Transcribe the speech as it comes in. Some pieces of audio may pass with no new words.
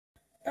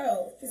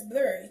Oh, it's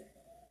blurry.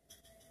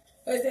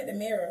 Or is that the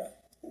mirror?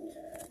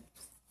 Yeah.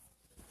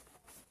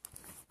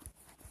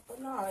 Oh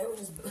no, it was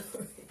just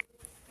blurry.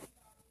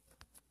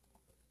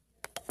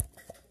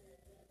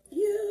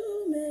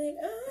 You make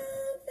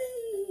all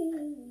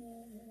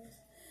things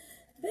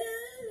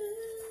better.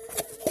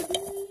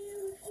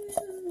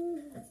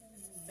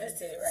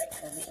 That's it, right?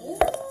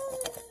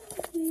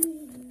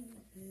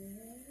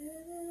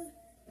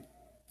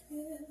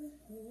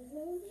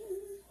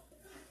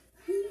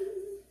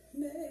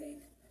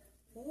 Make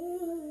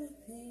all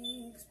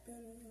things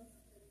better.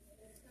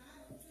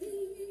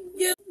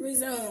 You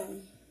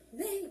resume.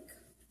 Make.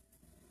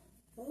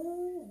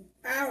 Oh.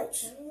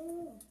 Ouch.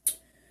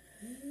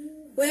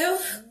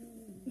 Well,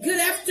 good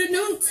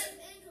afternoon.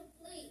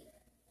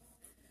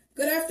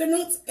 Good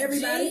afternoon,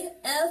 everybody.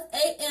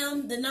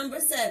 GFAM, the number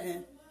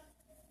 7.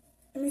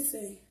 Let me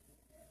see.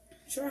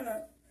 Trying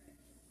to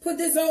put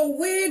this old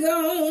wig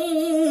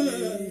on.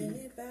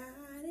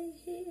 Anybody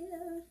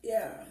here?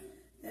 Yeah.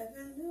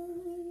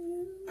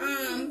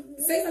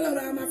 Say hello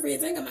to all my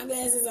friends. I got my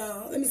glasses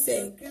on. Let me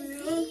see.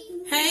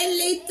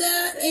 Hey,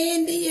 Letha,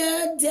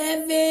 India,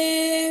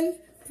 Devin,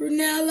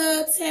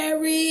 Prunella,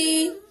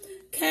 Terry,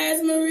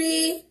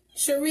 Casmarie,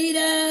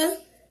 Sharita,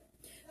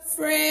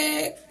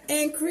 Fred,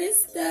 and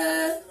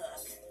Krista.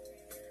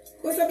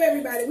 What's up,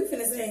 everybody? We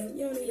finna sing.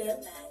 You don't need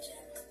that.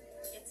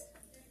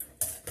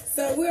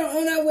 So we're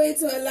on our way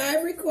to a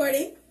live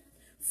recording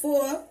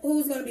for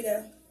who's gonna be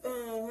there.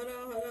 Hold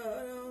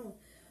on.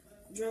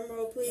 Drum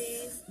roll,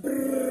 please.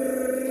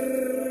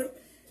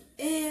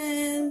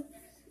 And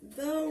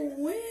the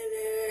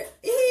winner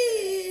is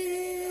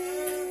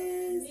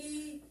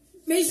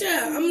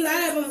Meesha. I'm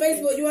live on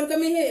Facebook. You wanna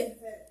come in here?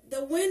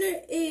 The winner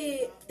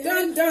is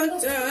Dun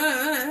dun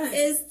dun.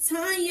 is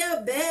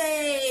Tanya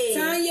Bay.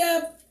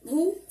 Tanya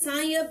who?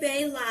 Tanya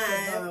Bay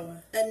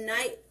live. A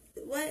night.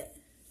 What?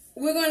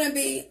 We're gonna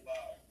be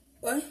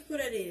what? Who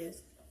that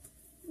is?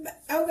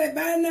 Okay,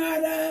 bye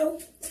Nardo.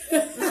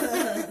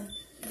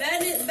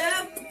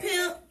 Bad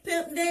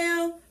pimp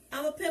down.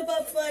 I'm a pimp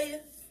up for you.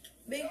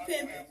 Big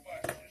pimp.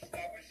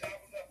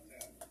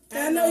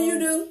 I know you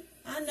do.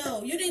 I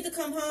know. You need to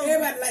come home.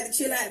 Everybody like to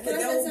chill out with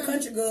the old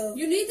country girl.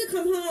 You need to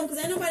come home because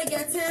ain't nobody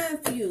got time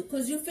for you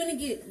because you finna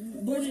get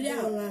booted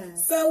out.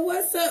 So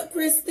what's up,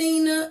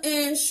 Christina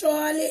and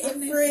Charlotte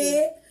and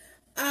Fred?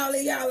 All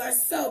of y'all are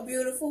so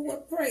beautiful.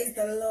 Well, praise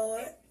the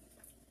Lord.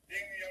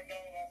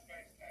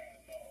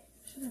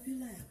 Shut up, you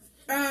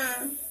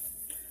laugh.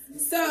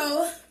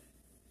 So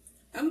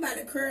I'm about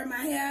to curl my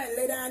hair and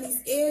lay down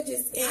these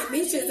edges, and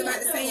Meesha's about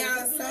to sing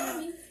y'all a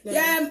song.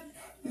 Yeah,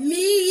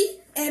 me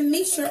and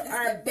Meesha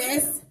are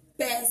best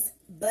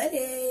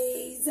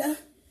buddies.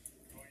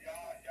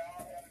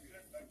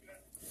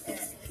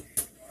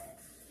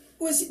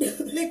 What she do?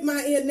 Lick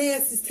my ear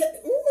nasty.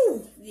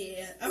 Ooh.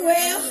 Yeah.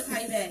 Well,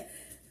 back.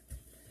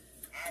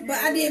 But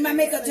I did my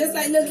makeup just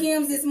like Lil'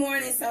 Kim's this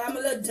morning, so I'm a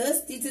little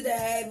dusty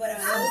today. But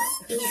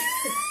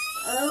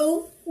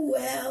oh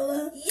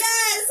well.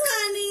 Yes,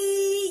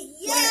 honey.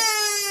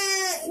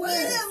 Yes. What?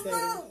 Get it,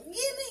 Mom.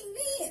 Get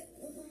it.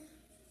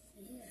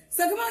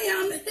 So come on,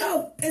 y'all.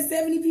 Oh, it's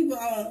 70 people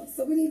on,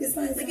 so we need to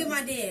sing. Look at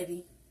my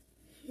daddy.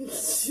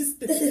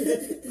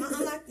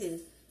 Unlock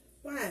this.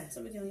 Why?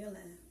 Somebody on your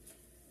line.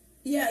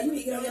 Yeah, you need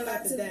to get on your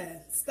lap too.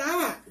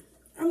 Stop.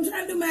 I'm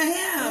trying to do my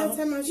hair.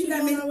 You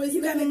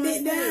got me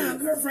bent down,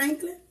 Kurt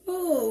Franklin.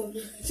 Oh,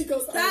 she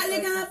goes. Stop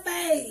licking her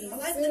face. I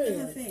like licking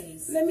her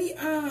face. Let me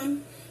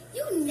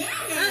You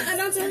nasty.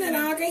 don't turn that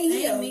on. I can't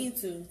hear. I didn't mean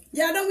to.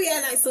 Y'all don't be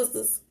act like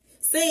sisters.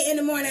 Sing in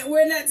the morning.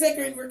 We're not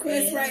taking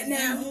requests right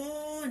now.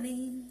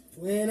 Morning.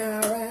 When I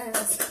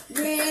rise.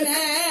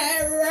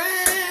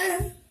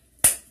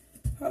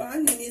 Hold on, I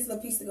need this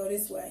little piece to go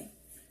this way.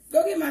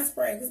 Go get my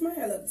spray, because my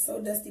hair looks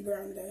so dusty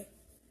brown today.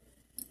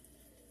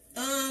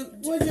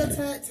 What's your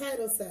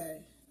title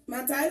say?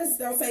 My titles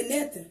don't say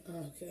nothing.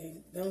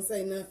 Okay, don't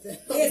say nothing.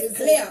 It's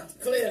clear.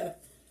 Clear.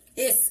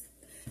 It's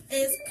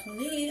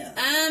clear.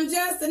 I'm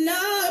just a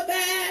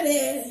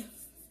nobody.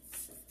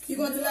 You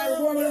going to the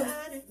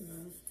library?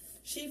 No.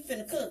 She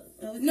finna cook.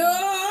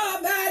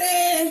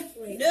 Nobody.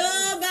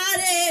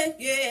 Nobody.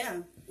 Yeah.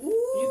 Ooh.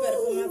 You better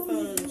put my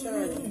phone on the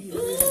charger.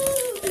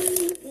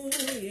 Ooh,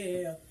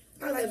 yeah.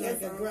 I like your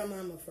phone.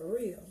 grandmama for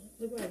real.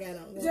 Look what I got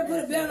on. Just put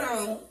a belt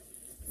on.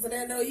 So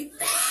they know you.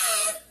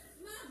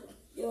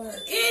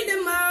 In the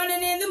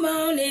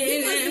morning. You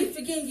must be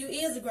forgetting you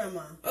is a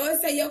grandma. Oh, it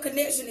say your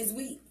connection is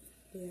weak.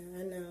 Yeah,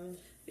 I know.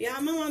 Yeah,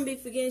 my mom be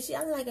forgetting she.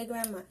 I like a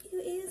grandma. You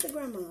is a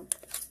grandma.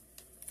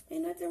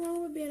 Ain't nothing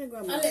wrong with being a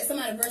grandma. I let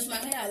somebody brush my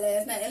hair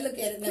last night and look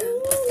at it now.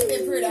 It's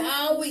been pretty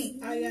all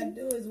week. All you gotta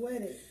do is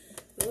wet it.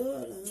 I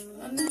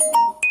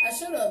know. I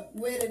should have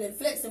wetted and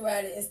flexi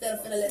ride it instead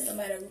of finna let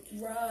somebody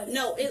ride it.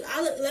 No,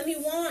 let me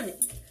want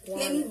it.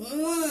 Let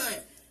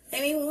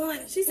me want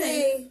it. She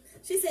said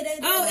that.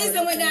 Oh, it's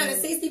went down to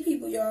 60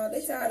 people, y'all.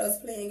 They tired of us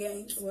playing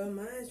games. Well,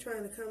 mine's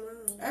trying to come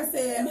on. I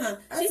said,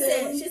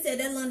 she said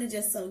that London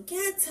just so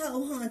ghetto,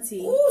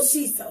 hunty. Ooh,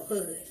 she's so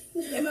hood.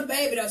 And my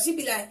baby though, she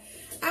be like,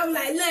 I was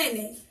like,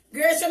 London,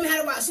 girl, show me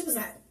how to walk. She was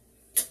like,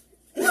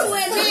 no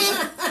way, man.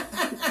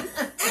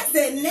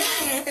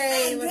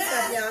 Hey, what's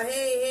up, y'all?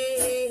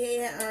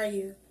 Hey, how are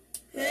you?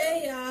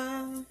 Hey,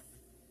 y'all.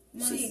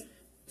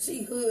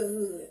 She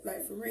hood,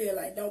 like for real,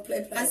 like don't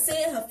play. I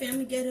said her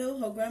family ghetto,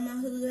 her grandma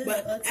hood.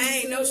 But her I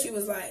ain't know hood. she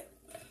was like,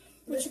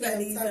 what you got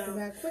these on?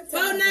 419.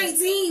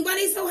 419, why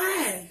they so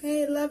high?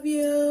 Hey, love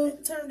you.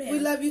 Turn down. We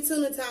love you too,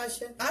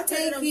 Natasha. I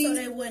turned them so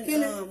they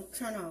wouldn't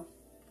turn off.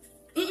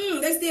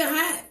 They still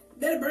hot.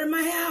 That'll burn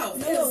my hair out.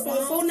 No,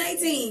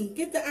 419.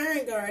 Get the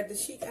iron guard, the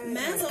chic iron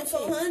Mine's on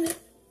 400.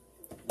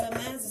 But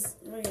mine's is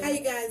real. How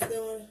you guys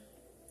doing?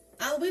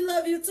 We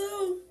love you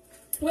too.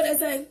 What they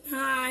say?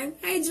 Hi.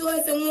 Hey,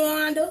 Joyce and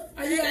Wanda.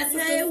 Are you guys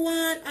sisters? Hey,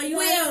 Juan. Are you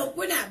Well,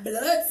 we're not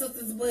blood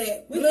sisters,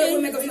 but We blood can't-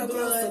 will make us we no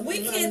blood. closer.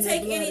 We can't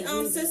take any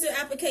sister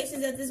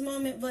applications at this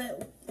moment,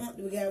 but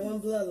We got one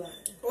bloodline.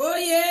 Oh,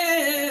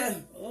 yeah.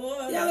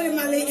 oh, Y'all look at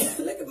my leg.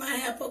 Look at my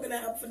hair poking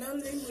out for no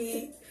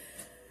reason.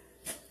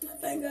 I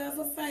thank God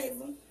for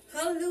favor.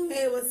 hallelujah.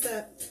 Hey, what's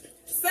up?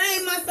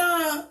 Sing my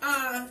song.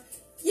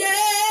 Yeah.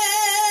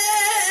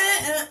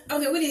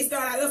 Okay, we need to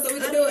start out so we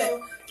can do it.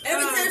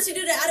 Every time she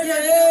do that, I don't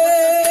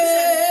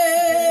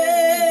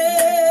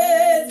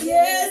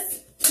Yes.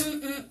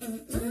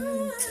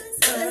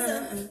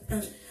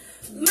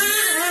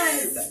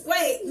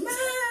 Wait.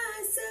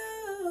 My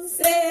soul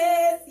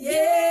Says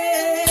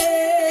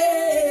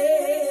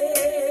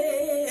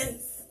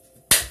yes.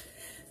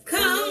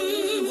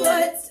 Come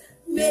what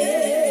may.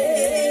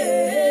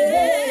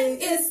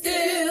 It's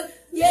still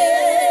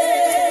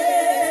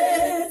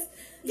yes.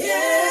 Yes.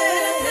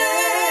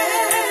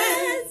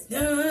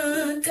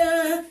 Dun,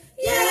 dun.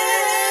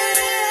 Yes.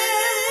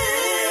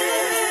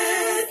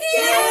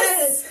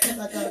 Yes. I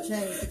thought I'll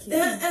change the key.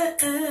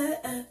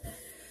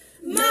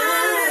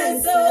 My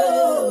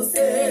soul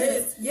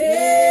says yes.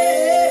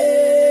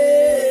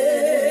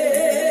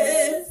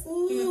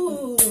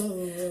 Ooh.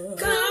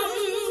 Come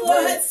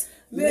what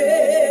may,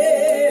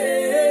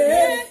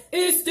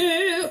 it's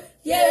still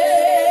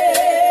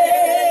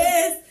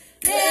yes.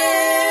 Yes.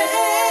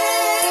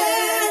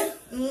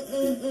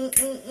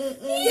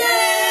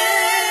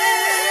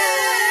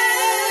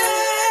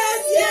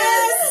 Yes.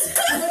 Yes.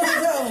 I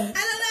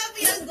don't know if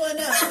yours going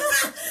up.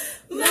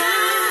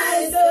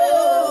 My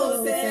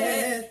soul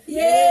says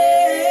yes.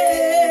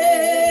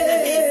 I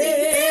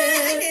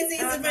can't see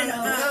soprano.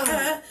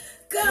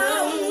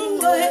 Come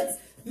what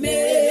may,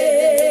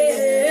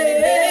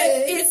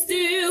 it's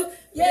still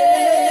yes.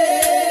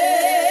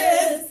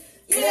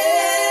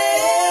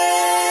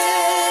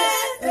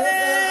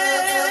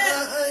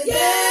 Yes.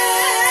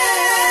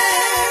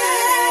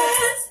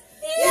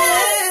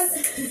 Yes.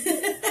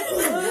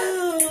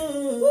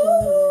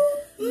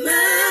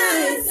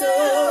 My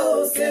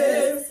soul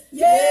says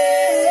yes.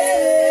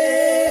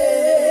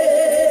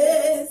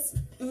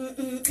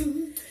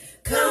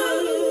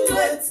 Come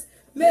what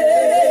may,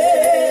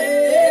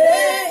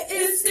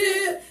 it's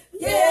still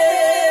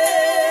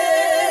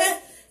yes.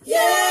 Yes.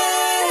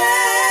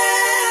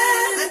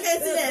 I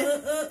can't see that.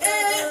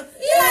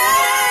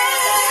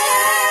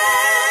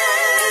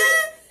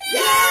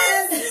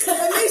 Yes.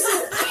 Meesha,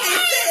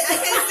 I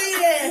can't see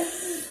that.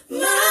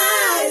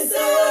 My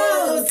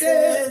soul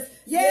says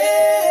yes.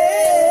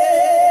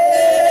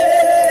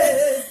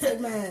 Take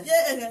mine.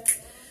 Yeah.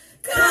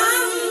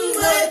 Come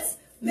what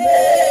may,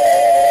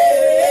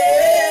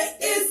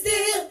 it's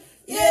still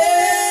yes.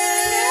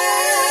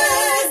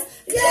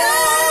 Yes.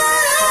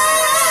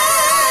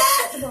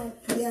 Come on.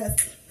 Yes.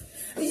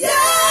 Yes.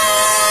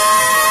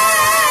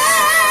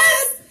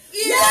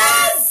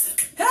 Yes.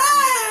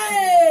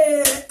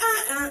 Hey.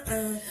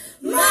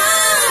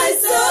 My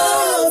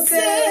soul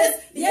says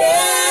yes.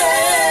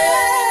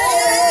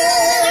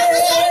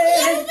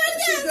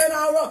 She's good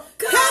all wrong.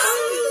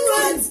 Come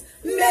what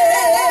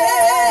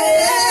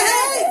may,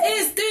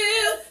 it's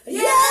still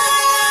yes.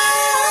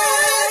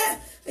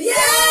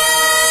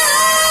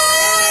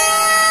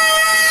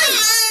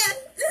 Yes.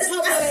 How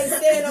about they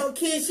stand on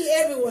kids? She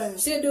everywhere.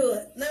 She'll do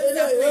it. Let me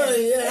stop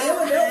playing.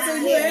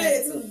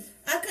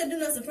 I couldn't do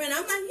no soprano.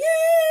 I'm like,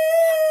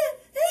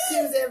 She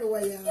was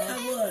everywhere, y'all. I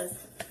was.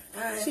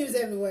 She was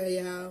everywhere,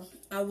 y'all.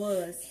 I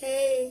was.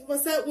 Hey,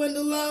 what's up,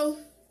 Wendell Lowe?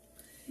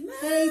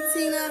 Hey,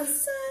 Tina.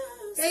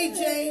 Hey,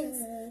 James.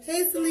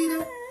 Hey,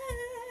 Selena.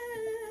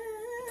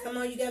 Come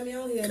on, you got me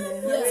on here now.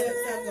 Hurry up,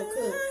 time to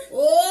cook.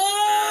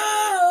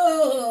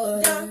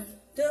 Oh.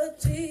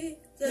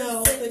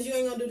 No, because you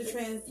ain't gonna do the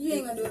trans. You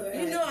ain't gonna do it right.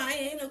 You know I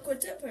ain't no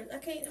quartet person. I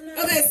can't. I'm not.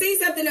 Okay, see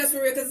something else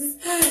for real, because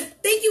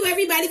thank you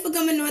everybody for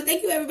coming on.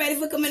 Thank you everybody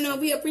for coming on.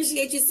 We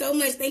appreciate you so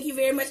much. Thank you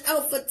very much.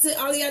 Oh, to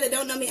all of y'all that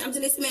don't know me, I'm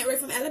Jalesa McRae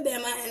from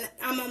Alabama, and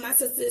I'm on my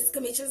sister's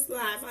Commission's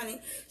Live, honey.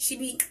 She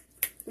be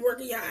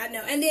working y'all, I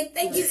know. And then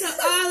thank you to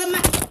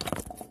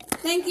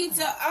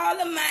all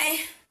of my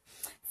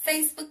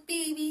Facebook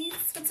babies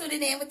for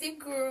tuning in with your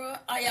girl.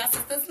 All y'all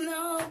sisters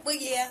know. But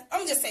yeah,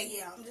 I'm just saying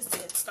yeah. I'm just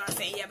start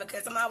saying yeah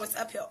because I'm always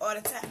up here all the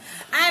time.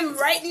 I'm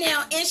right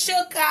now in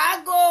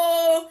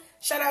Chicago.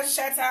 Shout out to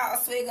Chantal,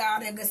 Oswego,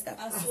 all that good stuff.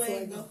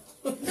 Oswego.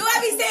 Do I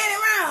be saying it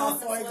wrong?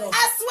 Oswego.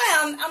 I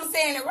swear I'm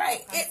saying it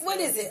right. What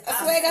is it?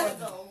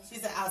 Oswego? She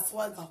said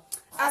Oswego.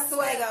 I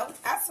swear,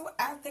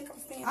 I think I'm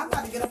seeing. I'm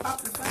about to get up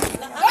off the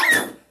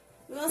phone.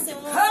 We're going to sing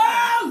one more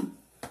Come!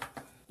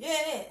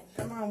 Yeah.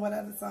 Come on, what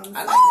other song?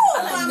 I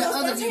Oh, like the mama,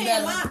 other view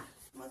better.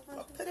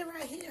 Put it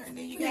right here, and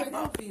then you got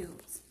both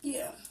views.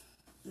 Yeah.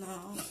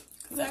 No.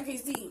 Because I can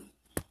see.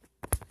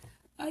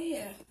 Oh,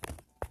 yeah.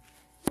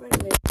 Wait a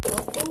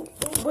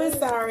minute. We're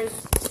sorry.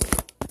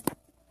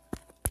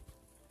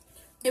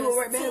 It will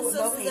work better Two with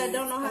both sisters that hands.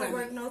 don't know how to Okay.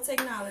 work no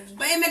technology.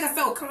 But it make us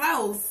so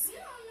close.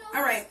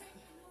 All right.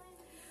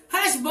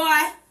 Hush,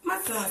 boy.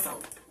 My son's so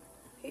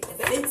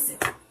expensive.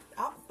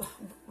 Oh,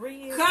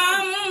 real.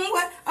 Come.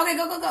 What? Okay,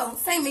 go.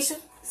 Sing, Meesha.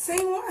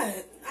 Sing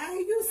what? I hear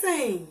you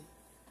sing.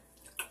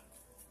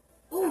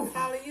 Ooh.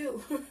 How are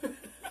you?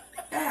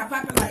 Yeah,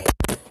 popping like.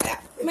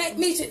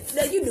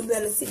 Meesha, you do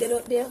better. Sit that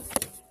up there.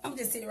 I'm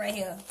just sitting right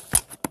here.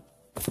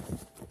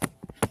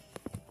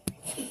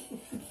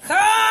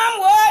 Come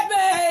what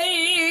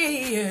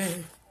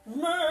may,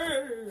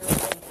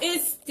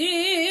 it's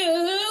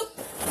still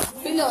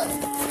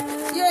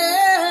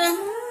yeah.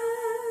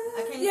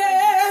 I can't.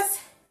 Yes.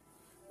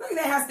 Look at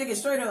that house sticking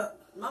straight up.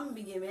 Mama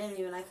be getting mad at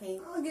me when I can't.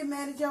 I don't get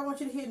mad at y'all. I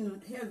want you to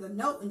hear the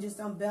note and just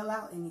don't bail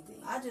out anything.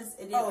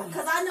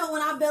 Because I know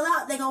when I bail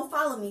out, they gonna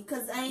follow me.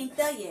 Because I ain't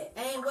there yet.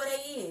 I ain't where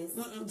they is.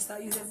 Stop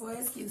using that for an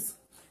excuse.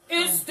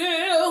 It's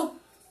still.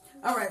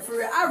 All right, for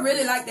real. I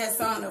really like that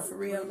song though, for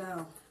real.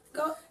 No.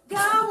 Go.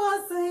 God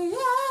will say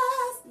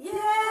yes,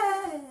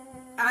 yes.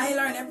 I ain't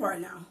learned that part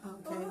now.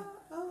 Okay.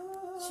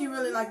 She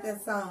really liked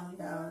that song,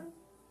 y'all.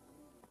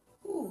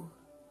 Ooh.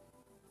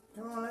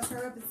 Come on, let's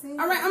hurry up and sing.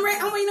 All right, I'm ready.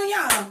 I'm waiting on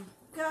y'all.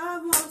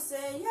 God won't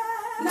say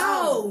yes.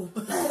 No.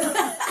 Come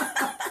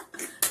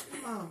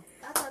on.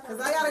 Because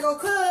I got to go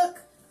cook.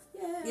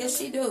 Yeah. Yes,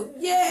 she do.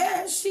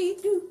 Yeah, she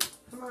do.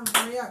 Come on,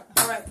 hurry up.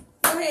 All right,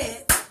 go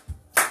ahead.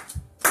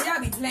 Y'all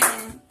be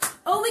playing.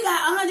 Oh, we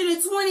got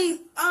 120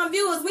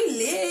 viewers. We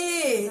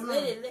lit. Come on.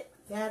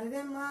 Got it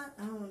in mind?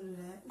 I don't want to do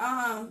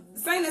that.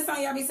 Sing the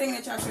song y'all be singing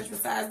at y'all church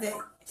besides that.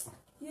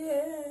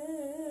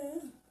 Yeah.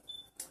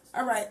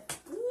 All right.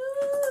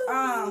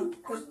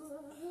 'Cause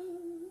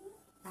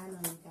I know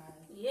you guys.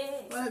 Yeah.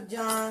 What up,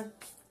 John?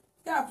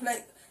 y'all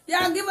play.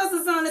 Y'all give us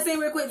a song to sing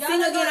real quick. Y'all Sing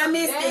know again. I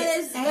missed that it.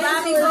 is- Bobby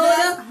Angela's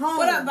at Boda. home.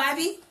 What up,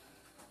 Bobby?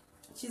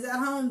 She's at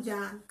home,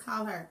 John.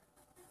 Call her.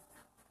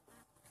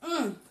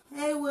 Mm.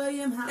 Hey,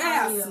 William. How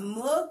Yeah, are you?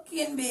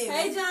 smoking, baby.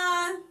 Hey,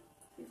 John.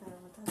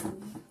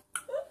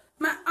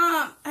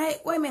 Hey,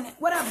 wait a minute.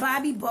 What up,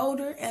 Bobby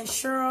Boulder and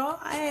Cheryl?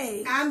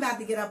 Hey. I'm about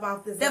to get up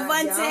off this.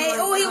 Devontae.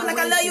 Oh, he was like,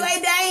 I I'm love you.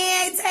 wasting-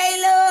 Hey, Diane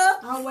Taylor.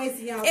 I'm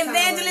wasting y'all time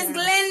Evangelist right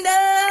now.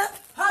 Glenda.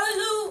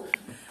 Hallelujah.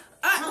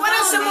 What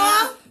up,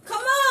 Shamar?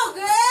 Come on,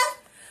 girl.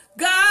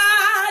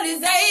 God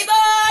is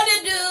able to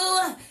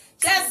do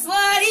just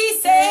what he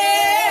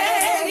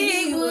said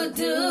he would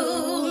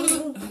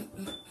do.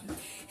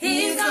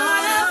 He's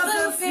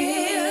gonna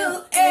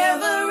fulfill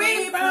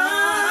every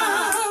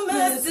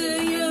promise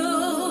to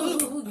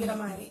you. Get on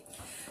my head.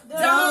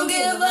 Don't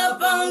give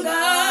up on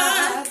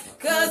God,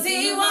 'cause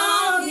he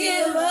won't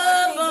give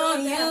up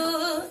on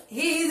you.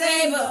 He's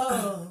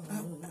able.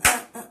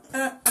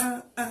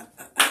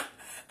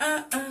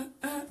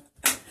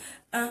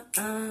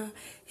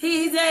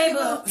 He's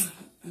able.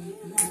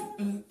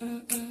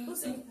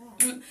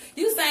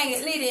 You sang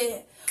it, lead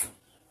it.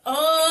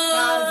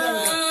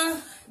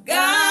 Oh,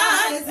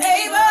 God is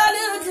able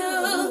to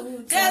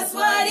do just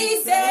what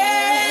he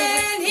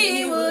said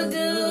he would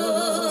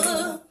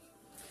do.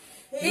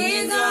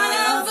 He's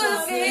gonna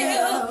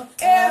fulfill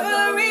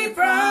every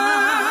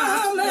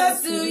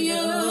promise to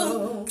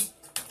you.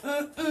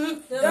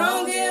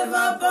 Don't give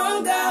up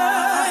on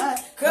God,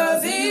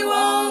 'cause he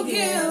won't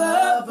give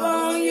up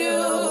on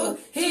you.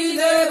 He's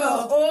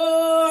able.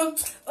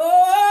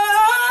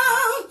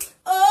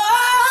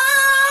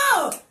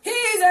 Oh,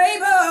 he's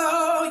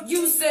able.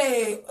 You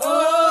say,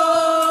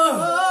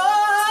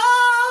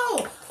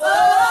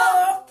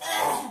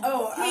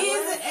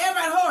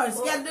 Everybody horse.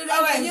 You gotta do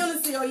that Okay. in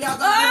unity or y'all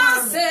I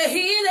gonna said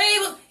he's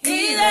able,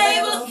 he's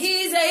able,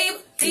 he's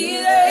able,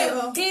 he's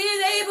able,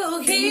 he's able,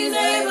 he's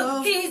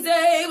able, he's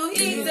able,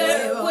 he's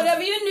able.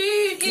 Whatever you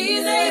need,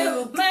 he's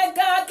able. My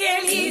God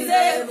can, he's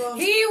able.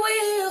 He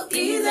will,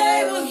 he's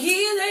able,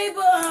 he's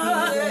able.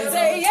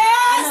 Say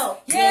yes,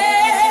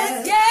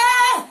 yes,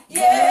 yeah,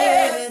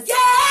 yes,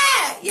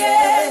 yeah,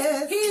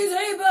 yes. He's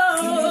able.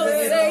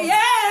 Say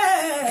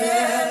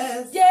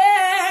yes,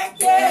 yeah,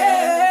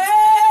 yeah.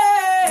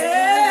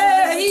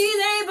 He's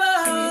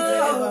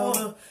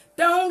able.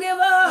 Don't give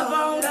up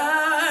on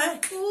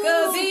God,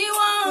 'cause he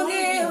won't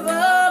give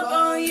up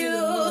on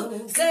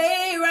you.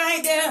 Say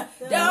right there,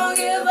 don't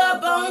give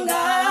up on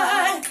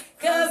God,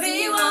 'cause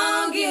he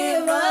won't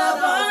give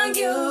up on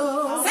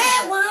you. Say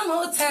it one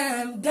more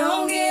time,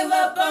 don't give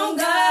up on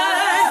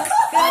God,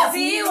 'cause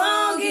he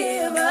won't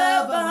give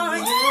up on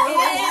you.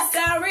 It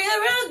sounds real,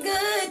 real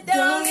good.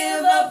 Don't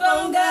give up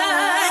on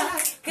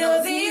God,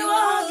 'cause he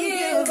won't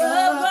give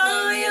up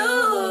on you.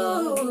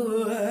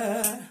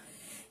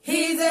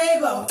 He's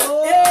able.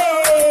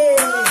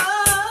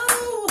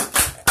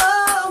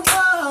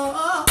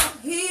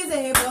 He's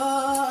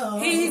able.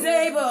 He's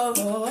able.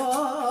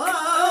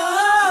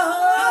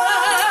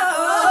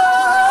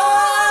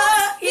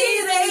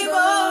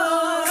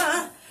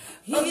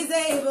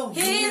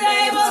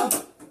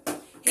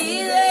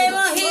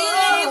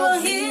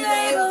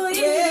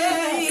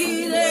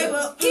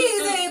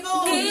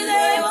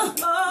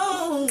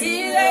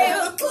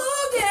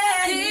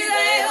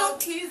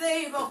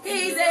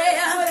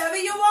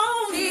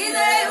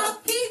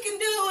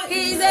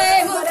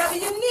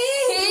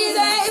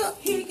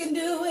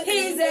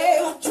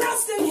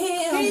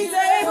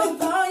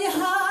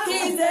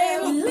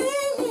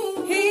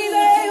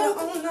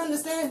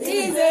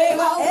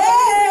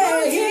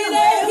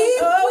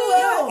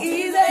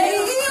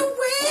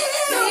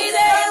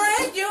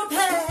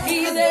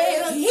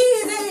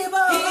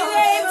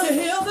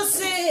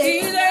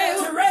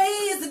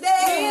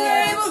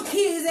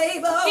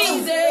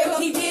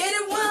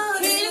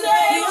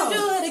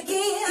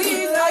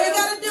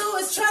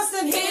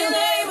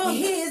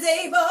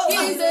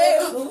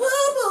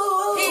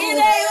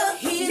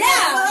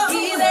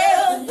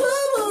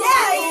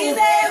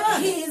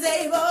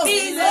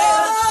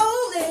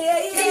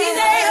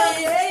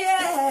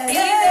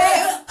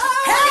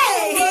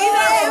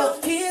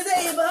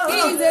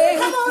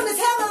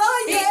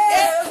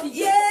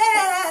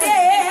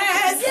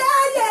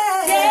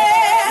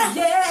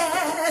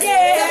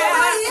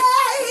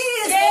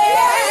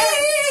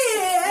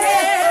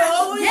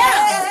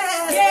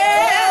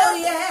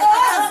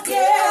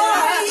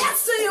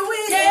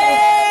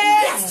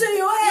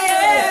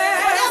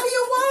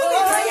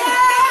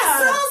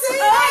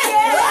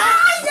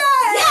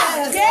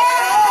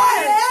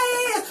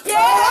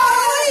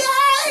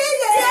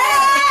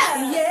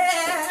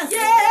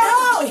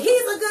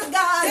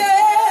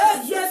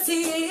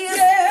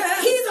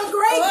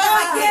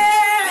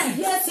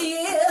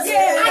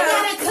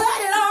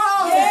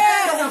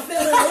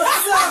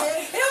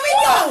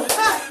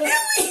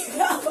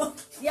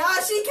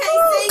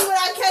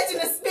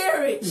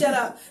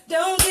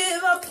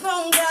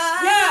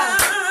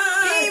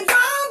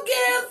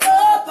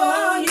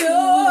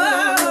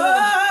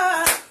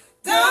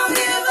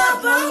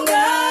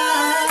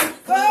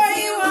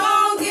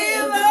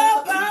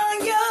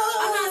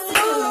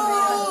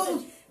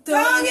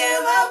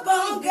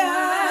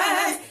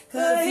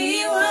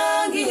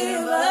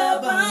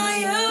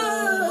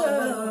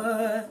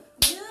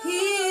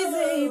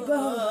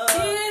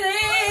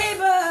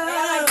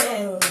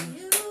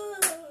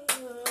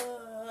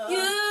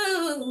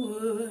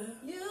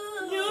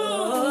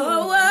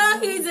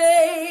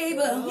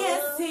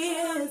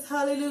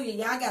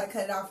 gotta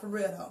cut it off for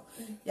real though.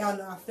 Y'all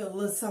know I feel a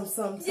little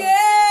something.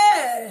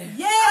 Yeah.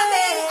 Yeah.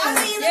 I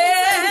mean, let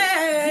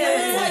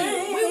me tell you.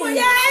 We were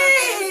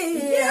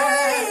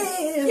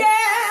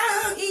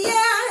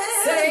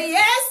Say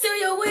yes to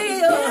your will.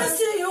 Yes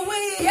to your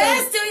will.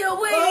 Yes to your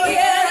will. Oh,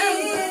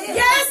 yeah.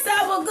 Yes,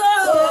 I will go.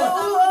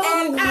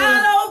 And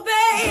I'll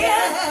obey.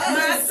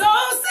 My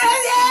soul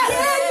says yes.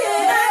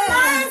 My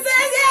mind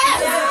says yes.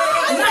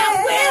 My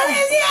will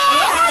is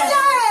yes.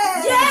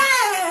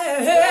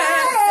 Yes.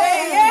 Say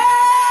yes.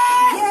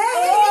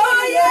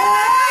 Oh,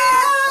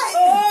 yeah.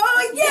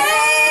 Oh, yeah.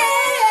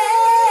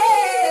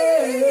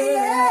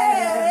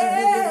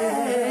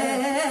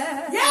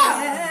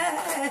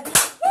 Yeah.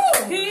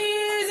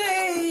 He's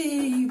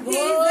able.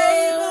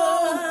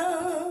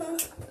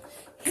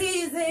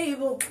 He's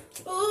able.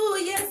 Oh,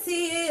 yes,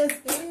 he is.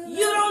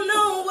 You don't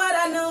know what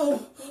I know.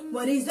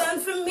 What he's done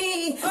for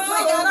me. Like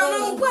I don't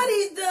know what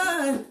he's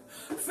done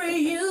for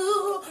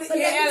you. But let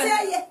me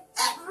tell you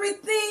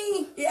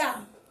everything.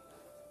 Yeah.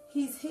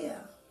 He's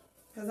here.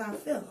 Because I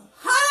feel him.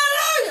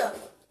 Hallelujah.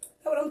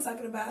 That's what I'm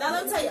talking about. Now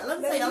let me tell you. I'm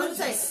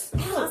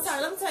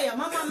sorry. Let me tell you.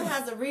 My mama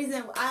has a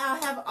reason.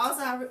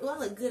 I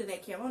look good in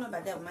that camera. I don't know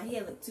about that one. My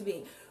hair look too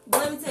big. But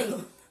let me tell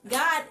you,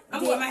 God.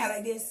 I'm going my hair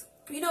like this.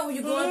 You know when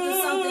you're going through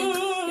something,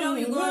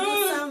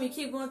 you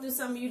keep going through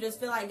something, you just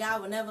feel like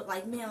God will never,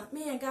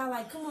 man, God,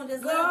 like, come on,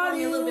 just let up on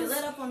me a little bit,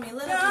 let up on me.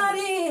 But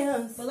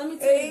let me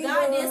tell you,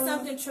 God did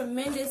something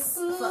tremendous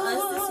for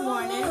us this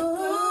morning.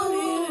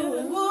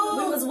 We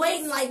was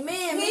waiting like,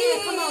 man,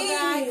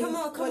 come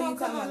on, God,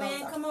 come on,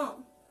 man, come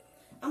on.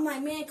 I'm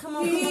like, man, come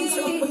on.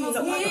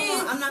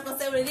 I'm not gonna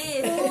say what it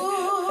is,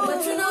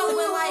 but you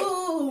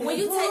know when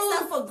you take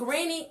stuff for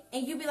granted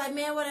and you be like,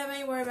 man, whatever, I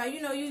ain't worried about.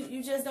 You know,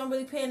 you just don't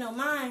really pay no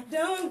mind.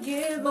 Don't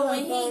give up But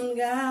when he on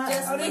God.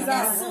 just flicked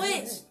that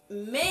switch,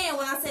 man,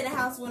 when I say the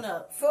house went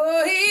up.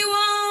 For he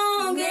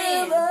won't Man,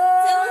 give tell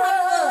up. him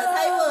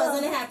how it was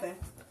when it happened.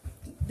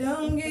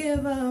 Don't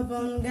give up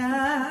on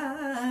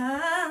God.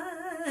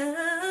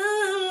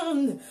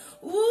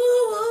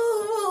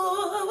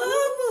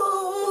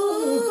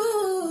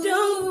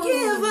 Don't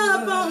give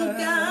up on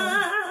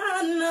God.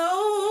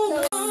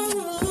 No.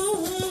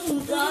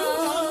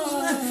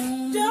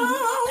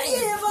 Don't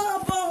give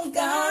up on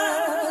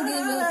God.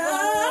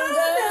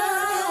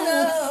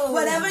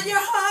 Whatever your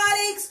heart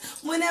aches,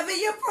 whenever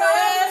your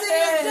prayers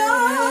is,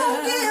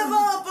 don't give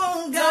up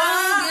on God.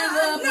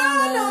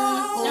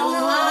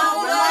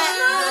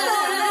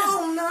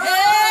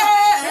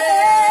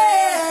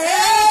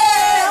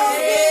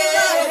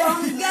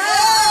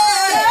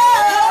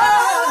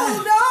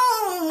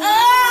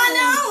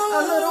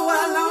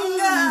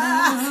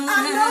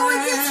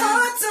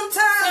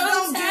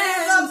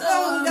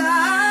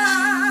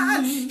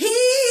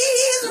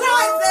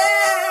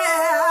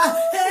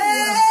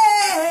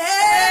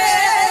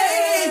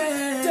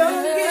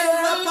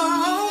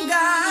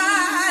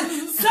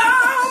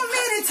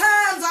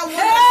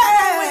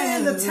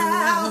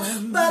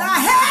 But I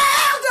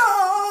held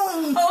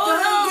on.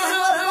 Don't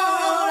give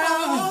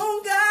up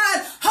on God.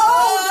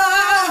 Hold on.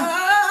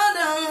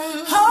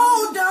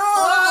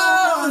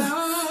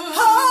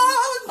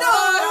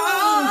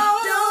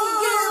 Don't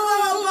give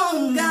up on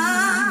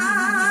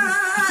God.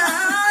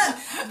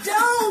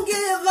 Don't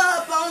give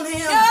up on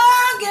Him.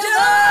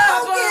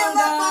 Don't give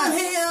up on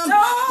Him.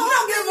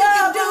 Don't give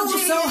up on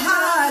Jesus. So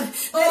hard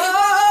that He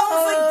won't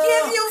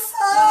forgive you for.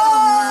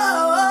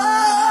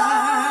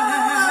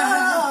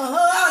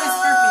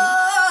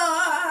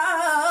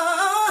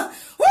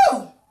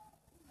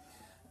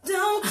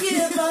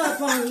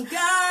 On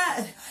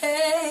God,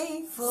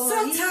 Hey, for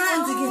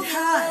sometimes it get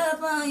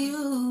hard. on you.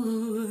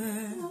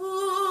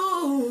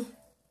 Ooh.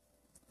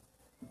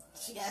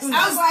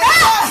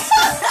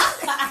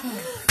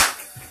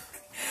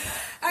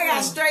 I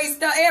got straight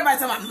stuff. Everybody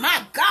talking about,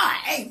 my God,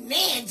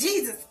 amen,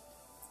 Jesus.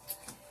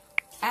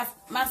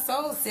 My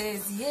soul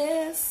says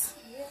yes.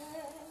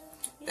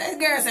 That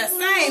girl said,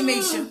 sing,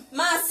 Meesha.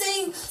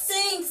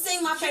 Sing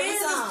my favorite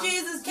song.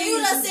 Jesus, Can you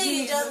just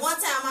sing it just one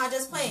time? I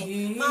just play.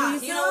 Ma,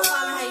 you know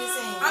how you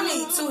sing. I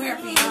need 2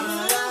 hairpins.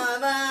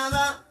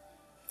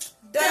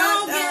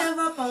 Don't give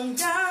up on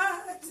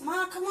God.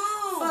 Ma, come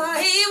on. For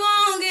He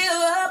won't give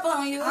up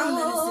on you. I'm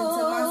listening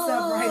to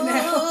myself right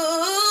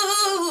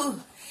now.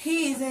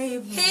 He's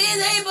able. He's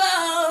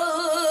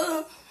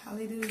able.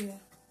 Hallelujah.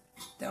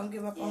 Don't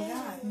give up on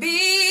God.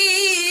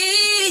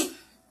 Be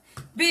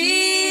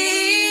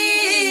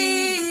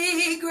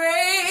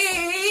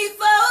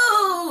grateful.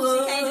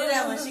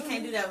 She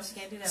can't do that one.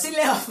 She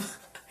left.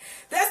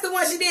 That's the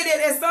one she did at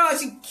that song.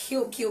 She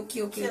killed. Oh,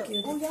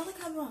 y'all look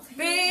how wrong.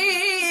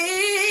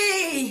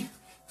 Be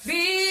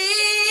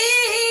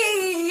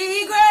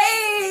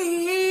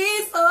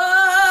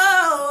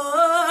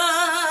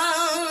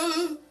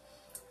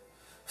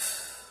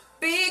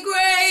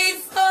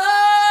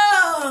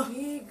grateful.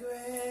 Be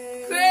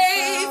grateful.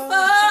 Grateful.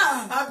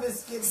 I've been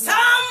skipping.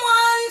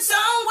 Someone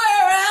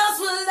somewhere else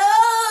would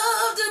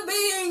love to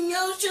be in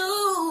your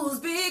shoes.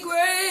 Be grateful.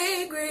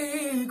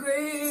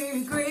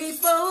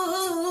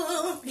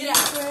 Get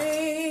out.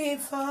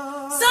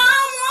 Grateful.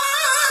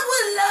 Someone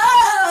would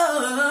love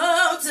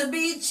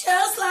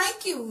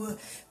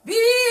Be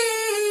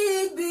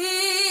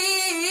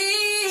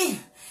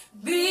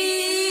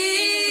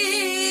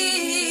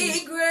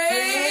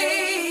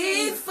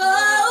grateful.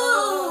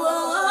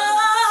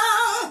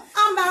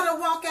 I'm about to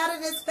walk out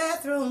of this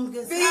bathroom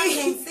because I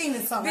ain't seen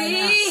this song right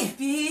now.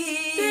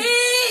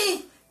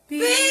 Be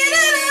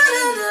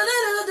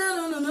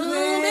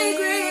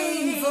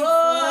grateful.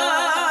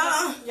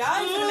 Y'all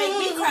ain't gonna make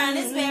me cry in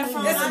this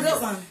bathroom. That's a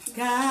good one.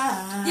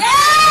 God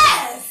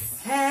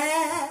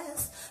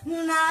has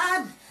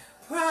not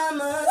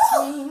promised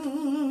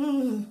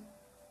me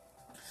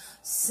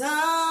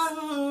sunshine.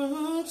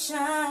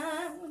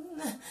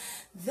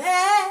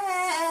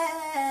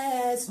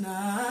 That's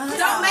not.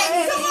 Don't make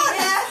me. Come on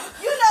now.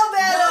 You know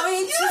better.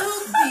 Going to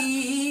be,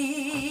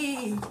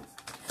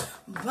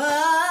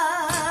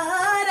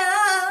 but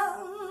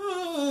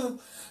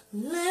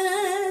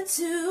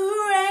little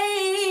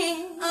rain,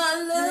 a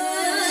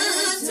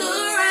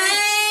little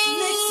rain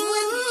mixed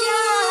with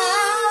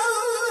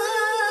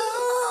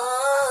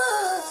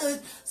good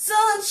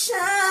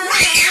sunshine,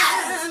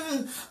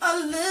 a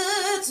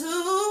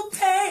little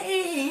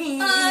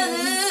pain, a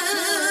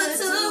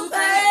little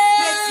pain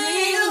makes me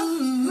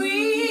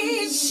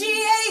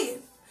appreciate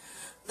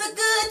the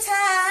good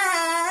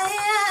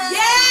times.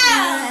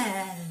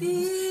 Yeah. Be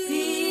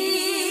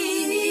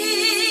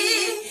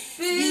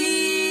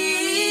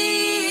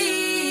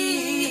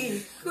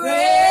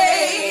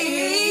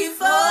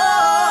grateful.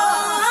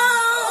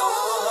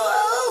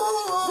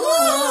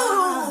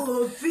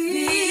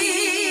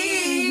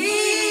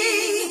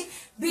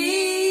 Be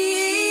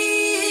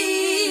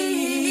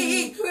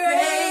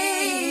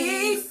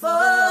grateful.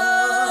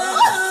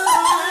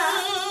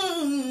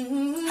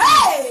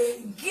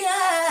 Hey,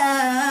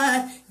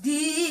 God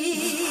desire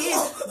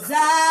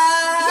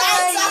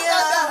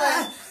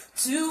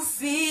to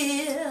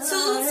feel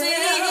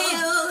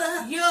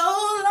your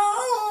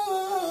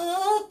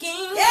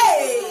longing.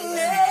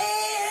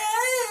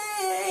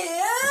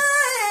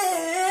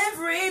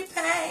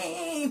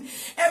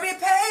 Every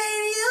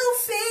pain you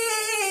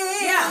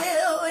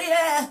feel,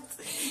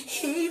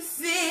 He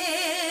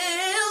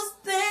feels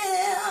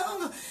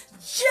them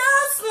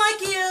just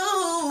like you.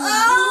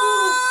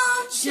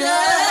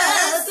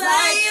 Just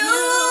like you.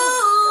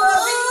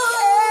 'Cause He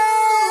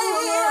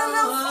can't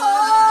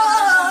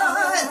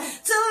afford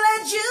to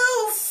let you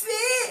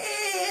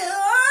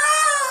feel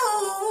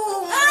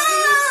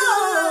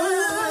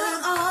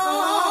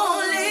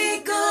only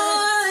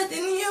good.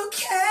 Then you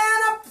can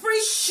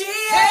appreciate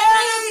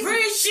the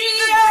good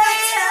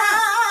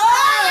times.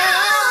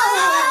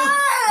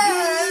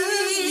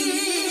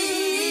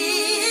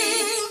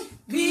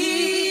 Be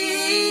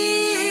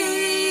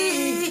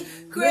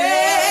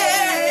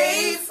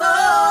grateful.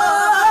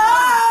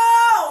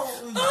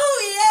 Oh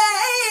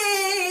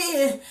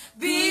yeah.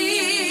 Be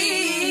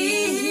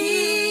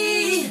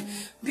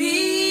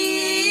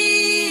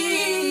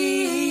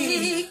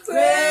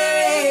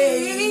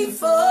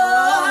grateful.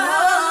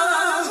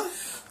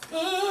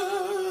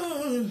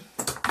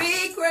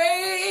 Be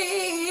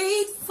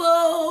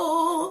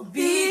grateful.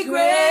 Be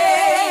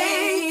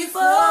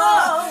grateful.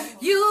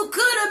 You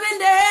could have been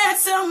dead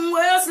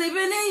somewhere,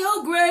 sleeping in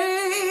your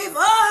grave.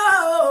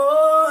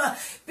 Oh,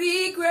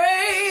 be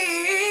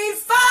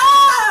grateful.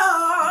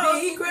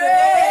 Be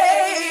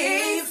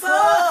grateful.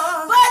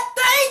 But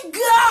thank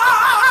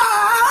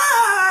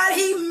God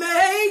He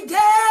made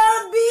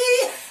there be.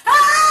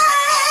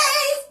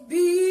 Be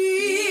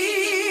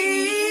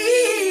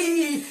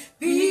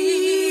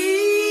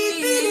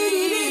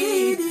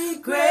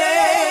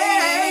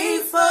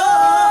grateful.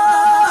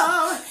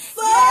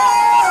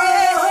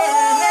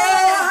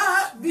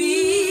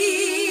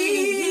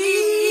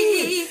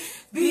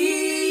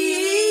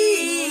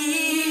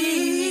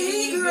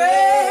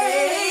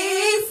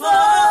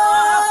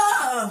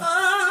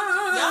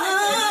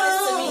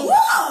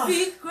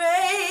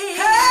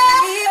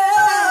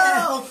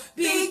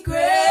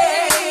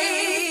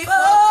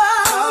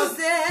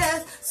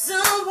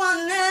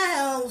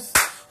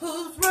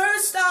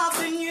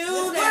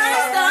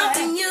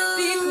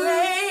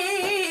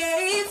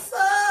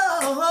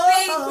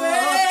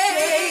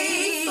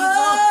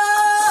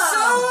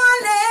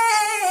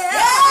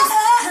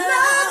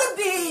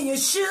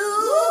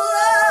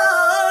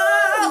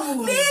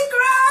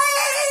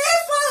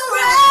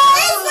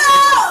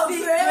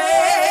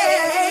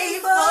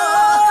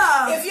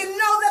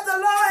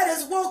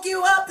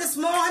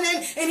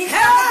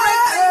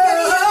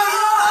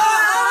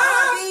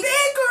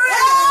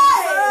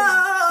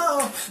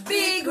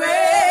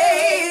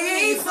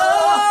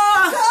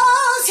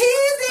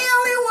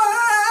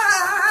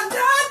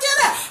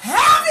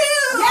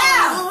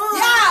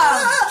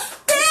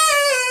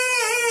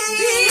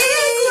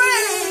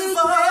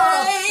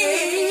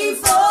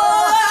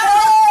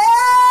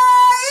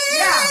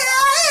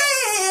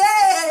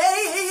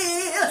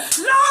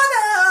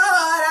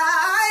 Lord, I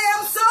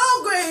am so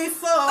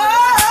grateful.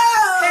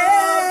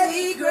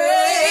 Be grateful.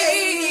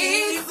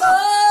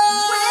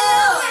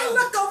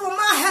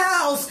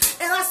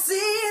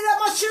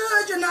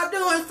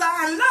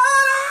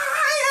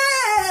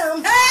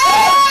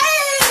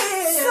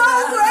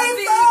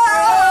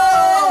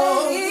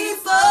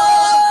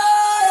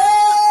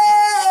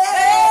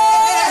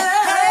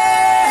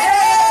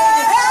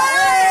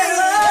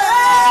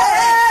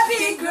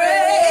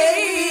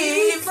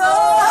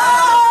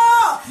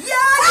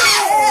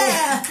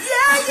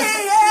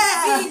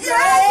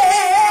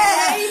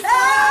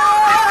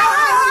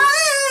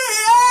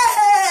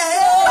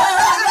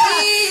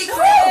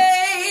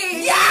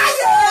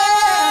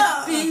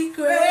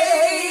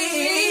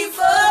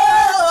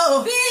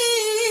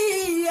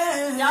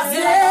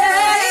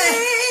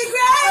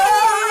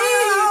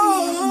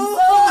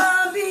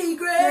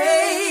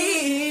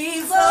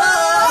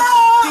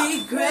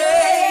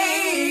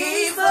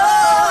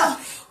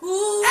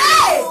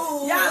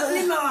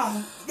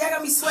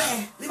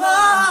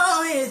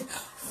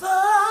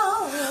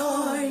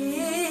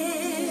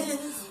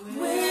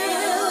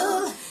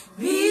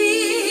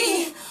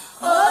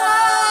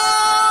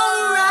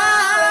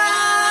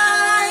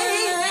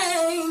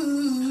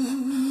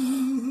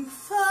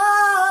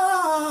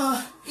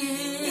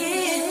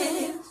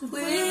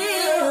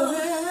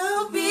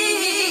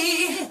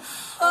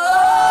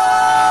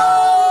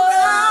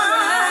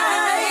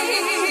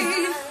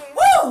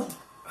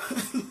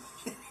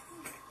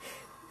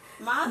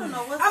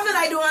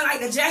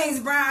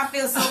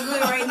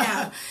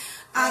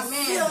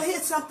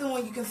 something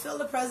when you can feel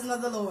the presence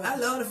of the Lord. I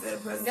love to feel the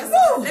presence.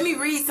 Woo! Let me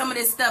read some of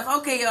this stuff.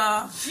 Okay,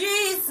 y'all.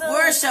 Jesus.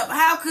 Worship.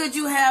 How could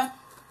you have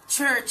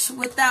church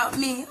without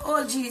me?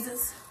 Oh,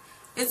 Jesus.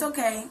 It's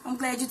okay. I'm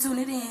glad you tuned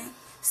it in.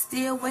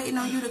 Still waiting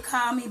on you to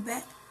call me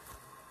back.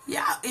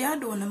 Y'all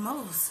doing the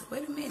most.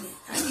 Wait a minute.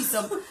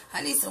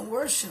 I need some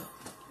worship.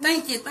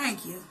 Thank you.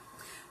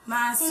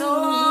 My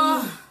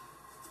soul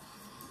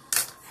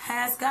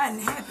has gotten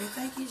happy.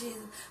 Thank you,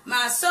 Jesus.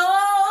 My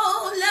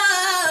soul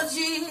loves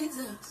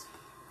Jesus.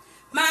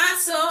 My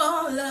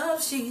soul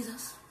loves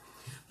Jesus.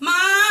 My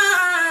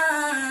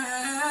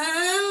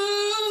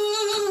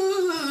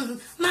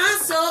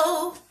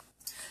soul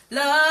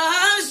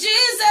loves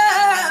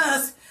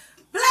Jesus.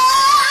 Bless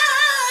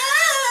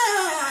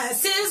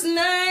his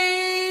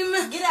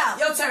name. Get out.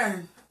 Your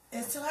turn.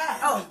 It's too high.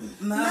 Oh,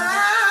 my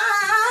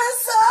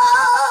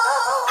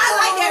soul. I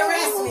like that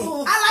raspy.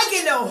 I like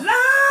it though.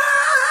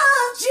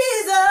 Love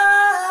Jesus.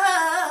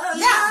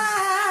 Yeah.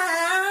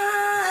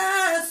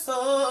 My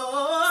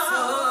soul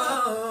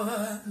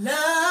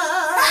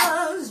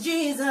loves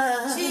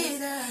Jesus.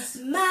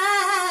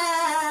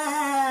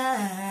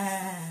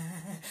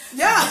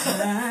 Yeah.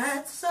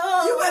 My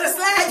soul. You better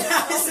slide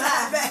down and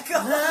slide back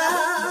up. Loves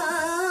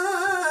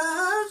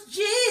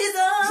Jesus.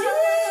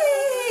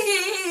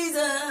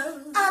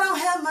 I don't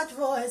have much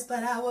voice,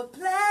 but I will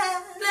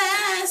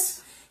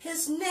bless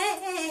his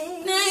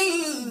name.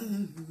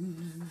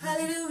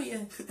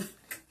 Hallelujah.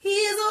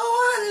 He's a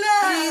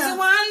wonder. He's a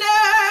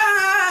wonder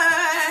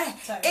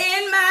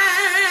in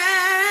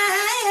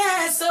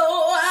my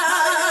soul.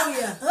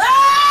 Hallelujah.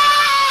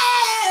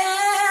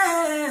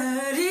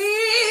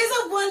 He's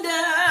a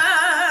wonder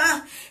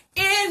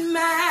in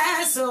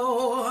my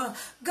soul.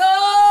 God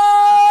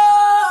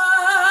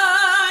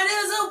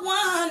is a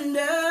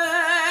wonder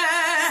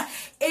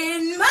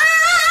in my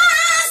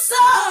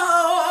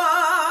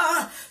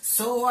soul.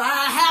 So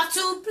I have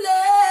to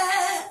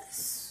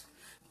bless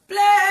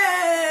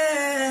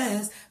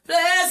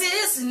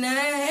his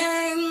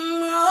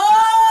name.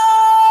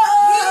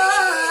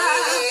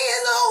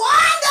 He's a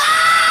wonder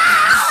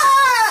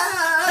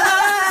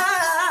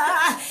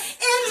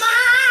in my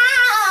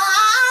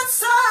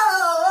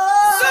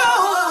soul.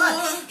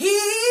 He's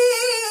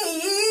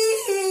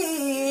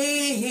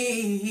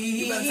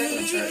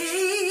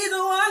a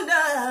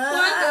wonder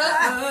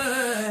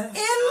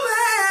in my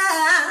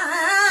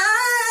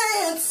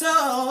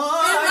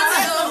soul.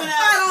 I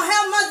don't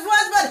have much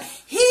voice, but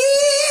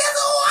he's a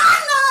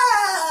wonder.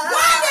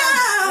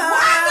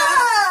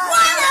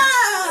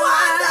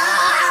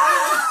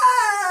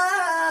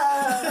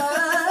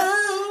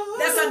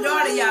 That's her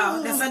daughter,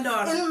 y'all. That's her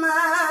daughter. In my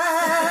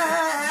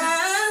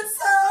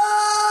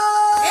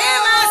soul. In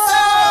my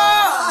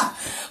soul.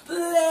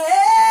 Bless.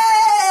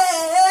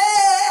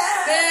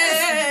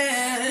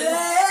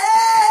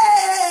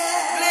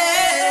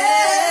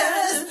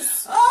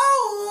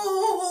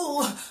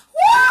 Oh.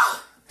 Woo.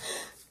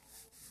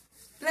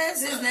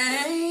 Bless his name.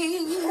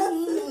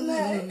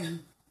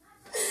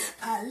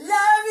 I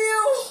love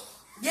you.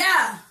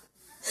 Yeah.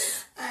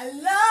 I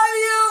love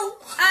you.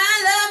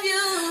 I love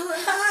you.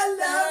 I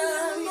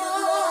love you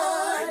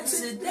more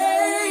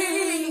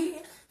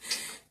today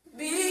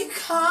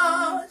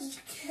because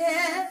you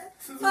care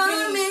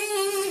for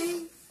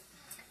me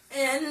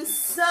in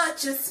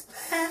such a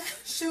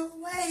special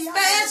way.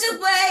 Special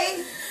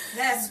way.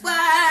 That's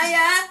why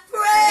I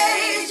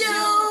praise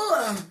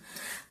you.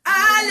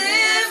 I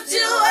lift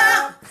you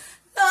up.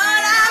 Lord,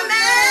 I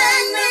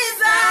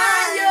magnify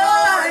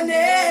your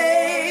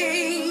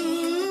name.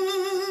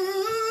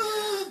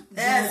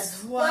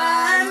 That's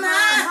why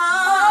my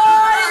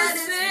heart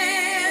is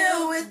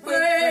filled with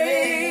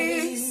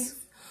praise.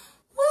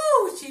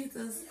 Woo,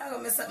 Jesus. Y'all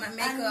gonna mess up my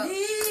makeup.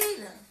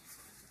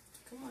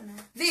 Come on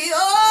now.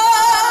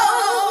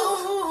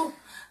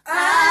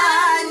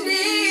 I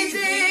need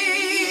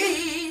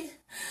thee.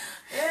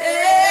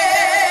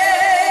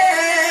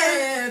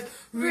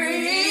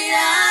 Every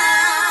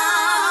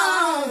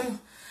hour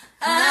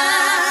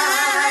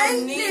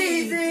I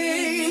need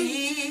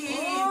thee.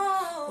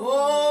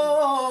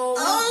 Oh,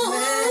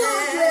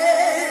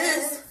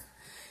 bless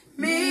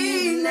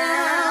me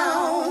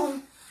now,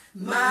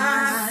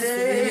 my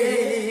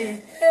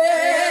Savior.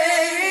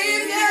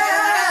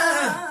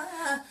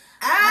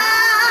 I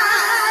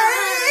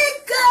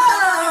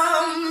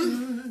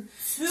come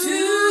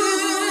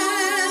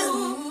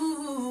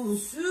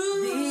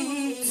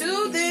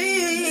to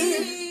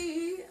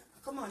thee.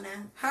 Come on now.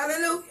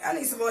 Hallelujah. I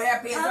need some more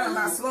happy and talking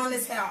about slowing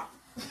this hell.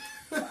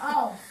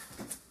 Oh.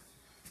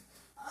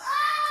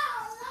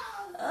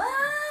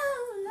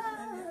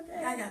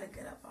 I gotta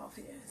get up off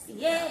here.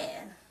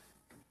 Yeah.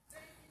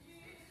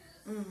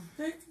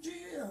 Thank you,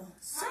 Jill.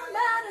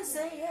 Somebody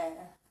say yeah.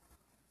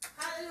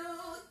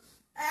 Hallelujah.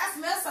 I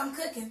smell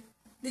something cooking.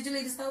 Did you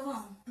leave the stove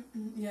on?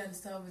 Yeah, the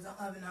stove is on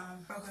oven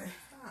on. Okay.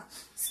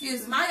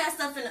 Excuse me. Mine got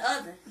stuff in the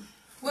oven.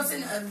 What's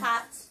in the oven?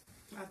 Pots.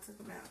 I took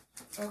them out.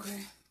 Okay.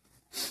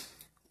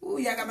 Ooh,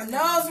 y'all got my nose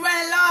running,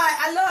 Lord.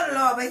 I love the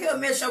Lord, but he'll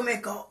mess your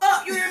makeup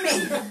up. You hear me?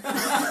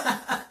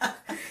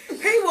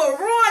 He will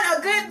ruin a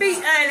good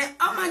beat, honey.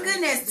 Oh my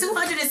goodness,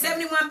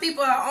 271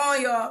 people are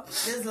on, y'all.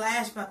 This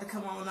lash about to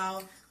come on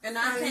off. And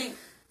I think.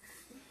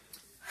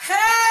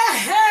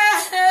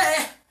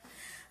 Hey.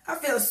 I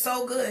feel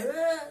so good.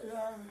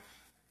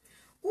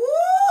 Woo!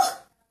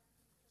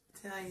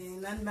 Tell you,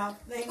 ain't nothing about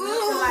ain't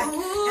nothing like.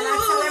 And I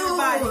tell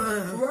everybody,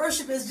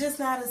 worship is just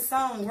not a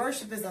song.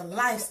 Worship is a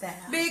lifestyle.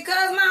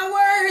 Because my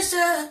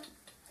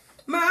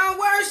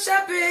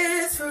worship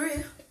is for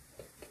real.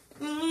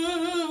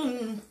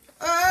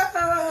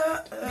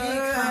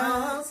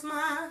 Because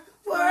my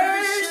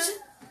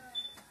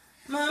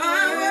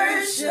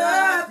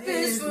worship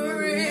is for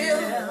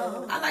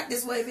real. I like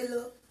this wavy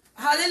look.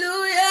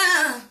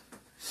 Hallelujah.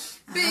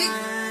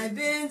 I've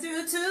been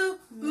through too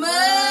much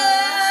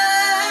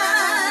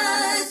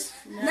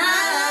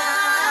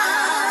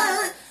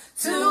not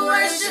to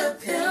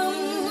worship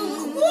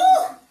Him. Woo.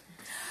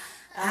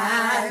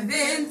 I've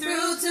been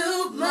through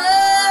too much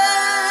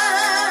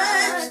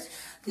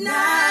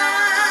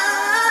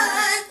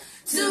not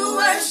to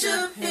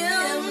worship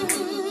Him.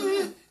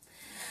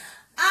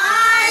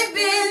 I've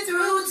been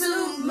through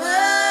too much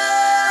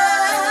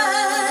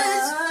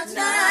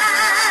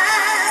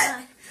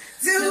not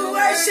to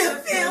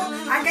worship Him.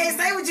 I can't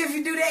stay with you if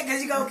you do that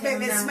because you're going to make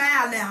me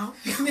smile now.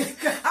 I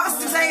was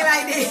just saying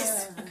like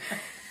this.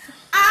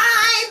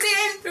 I've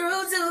been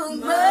through too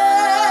much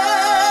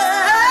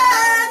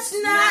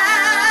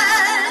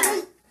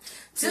not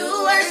to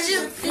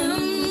worship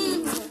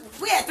Him.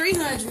 We at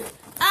 300.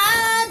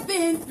 I've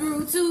been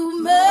through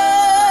too much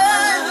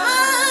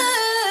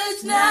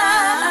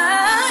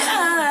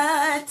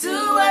not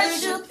to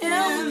worship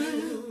Him.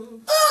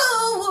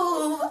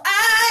 Ooh,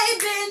 I've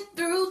been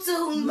through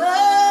too much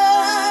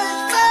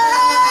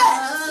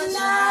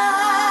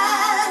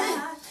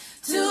not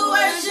to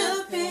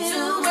worship Him.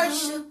 To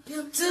worship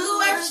Him. To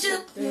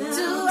worship Him.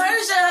 To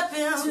worship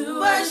Him. To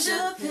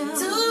worship Him.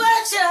 To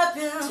worship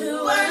Him. To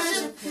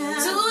worship Him.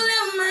 To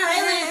lift my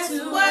hands. To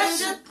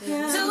worship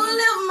Him. To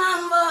lift my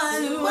voice.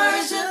 To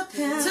worship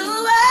Him. To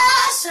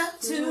worship.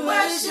 To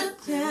worship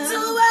Him. To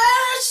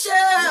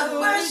worship.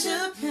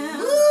 Worship Him.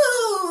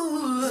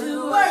 Ooh. To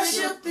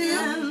worship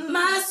Him.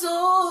 My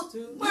soul. To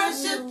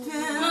worship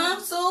Him. My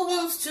soul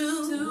wants to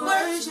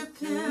worship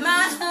Him.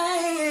 My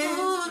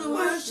hands. To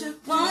worship.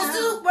 Wants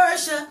to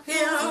worship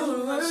Him.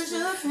 To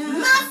worship Him.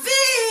 My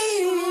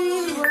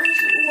feet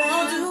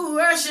want to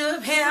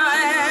worship Him.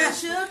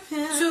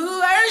 To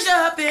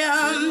worship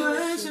Him.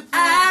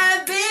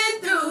 I've been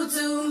through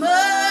too much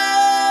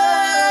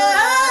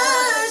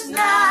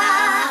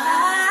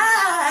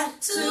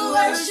not to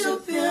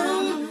worship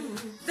Him.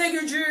 Thank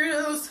you,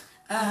 Jesus.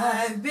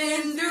 I've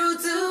been through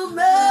too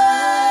much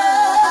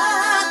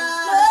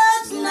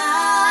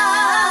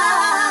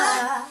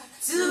not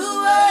to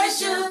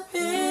worship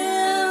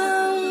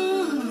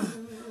Him.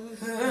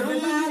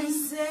 Everybody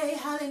say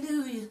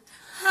hallelujah.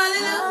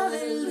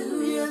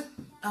 Hallelujah.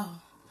 Oh.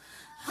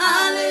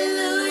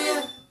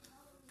 Hallelujah.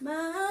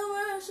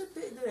 my worship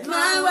is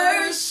My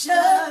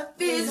worship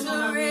is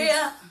for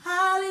real.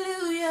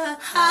 Hallelujah.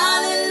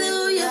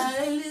 Hallelujah.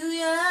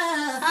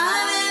 Hallelujah.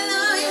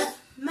 Hallelujah.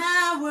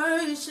 My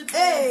worship.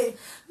 Hey,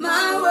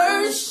 my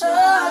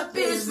worship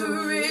is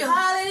for real.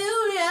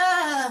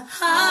 Hallelujah.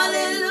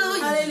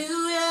 Hallelujah.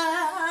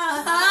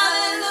 Hallelujah.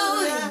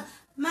 Hallelujah.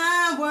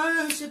 My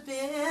worship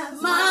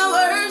is. My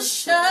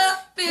worship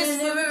is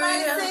And for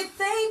everybody real. say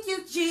thank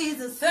you,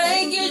 Jesus.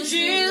 Thank you,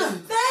 Jesus.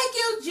 Thank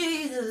you,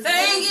 Jesus.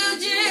 Thank you,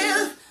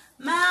 Jesus.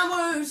 My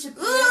worship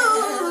is.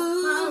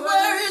 Ooh, My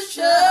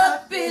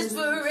worship is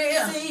for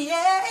real. Say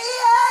yeah,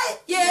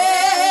 yeah, Yeah.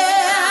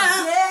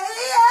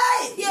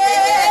 yeah,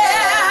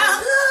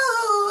 Yeah.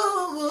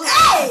 Ooh.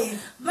 Hey,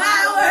 my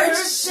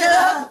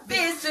worship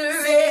is for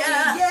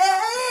real.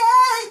 Yeah,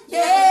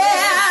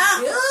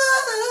 Yeah. Ooh,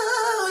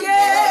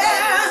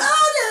 Yeah.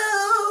 Oh, no.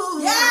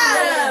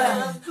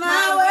 Yeah.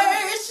 My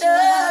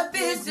worship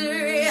is for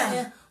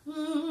real.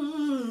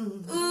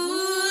 Ooh.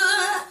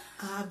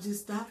 I've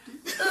just stopped it.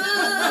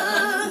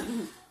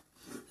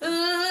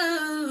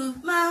 Ooh,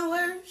 my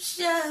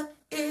worship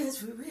is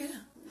for real.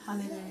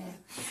 Hallelujah.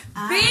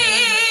 Because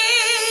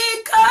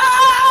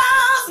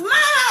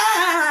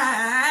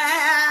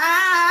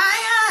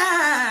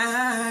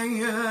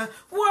my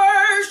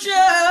worship,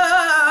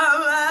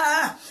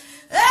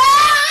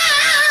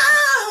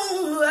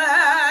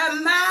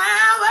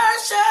 my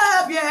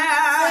worship,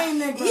 yeah, Sing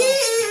that, girl.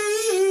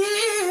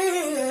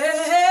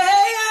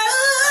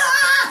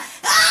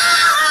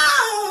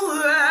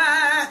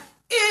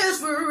 is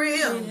for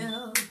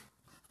real.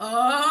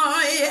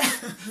 Oh yeah.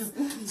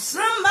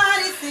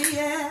 Somebody say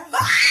yeah.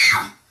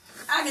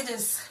 I can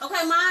just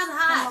Okay, mine's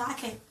hot. Oh, I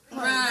can't.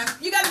 run.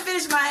 You gotta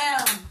finish my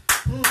album.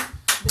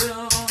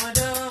 Dun, dun,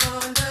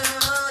 dun,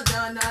 dun,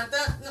 dun, dun.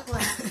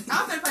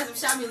 I'm gonna play some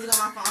shout music on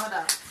my phone. Hold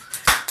up.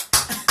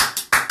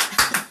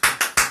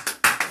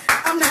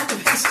 I'm not the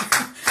bass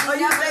drum. Oh,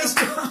 you bass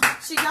drum.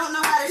 She don't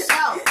know how to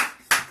shout.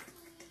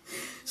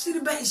 She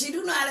the bass. She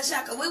do know how to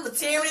shout. 'Cause we were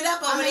tearing it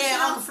up over I mean, there she on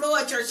don't- the floor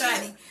at church,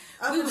 honey.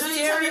 We Uncle was Junior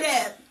tearing it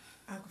Church. up.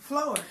 Uncle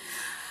Floyd.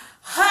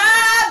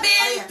 I've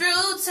been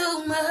through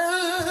too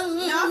much.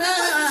 No,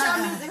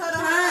 music.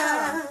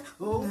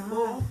 Hold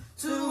on.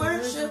 To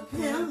worship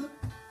him.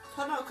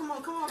 Hold on, come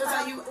on. That's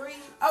how you breathe.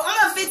 Oh,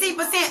 I'm up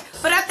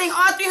 15%. But I thank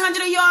all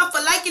 300 of y'all for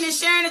liking and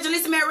sharing the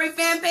Jalesa McRae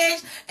fan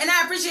page. And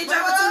I appreciate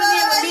y'all for tuning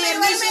in with me and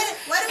Meesha.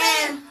 Wait a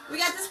minute. We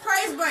got this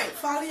praise break.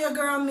 Follow your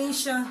girl,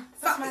 Meesha.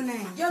 What's my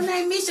name? Your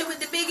name Meesha with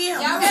the big M.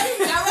 Y'all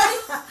ready?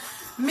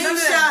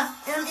 Meesha,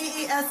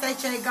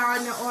 Meesha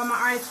Gardner, or my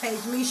artist page,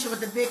 Meesha with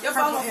the big Your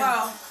purple phone will M.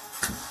 fall.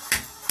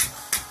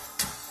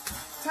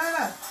 Turn it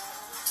up.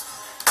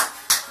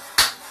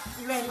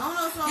 You ready? I don't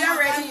know if I'm Y'all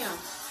ready?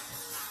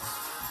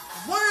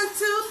 1,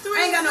 2, 3.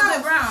 I ain't got no go.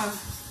 good brown.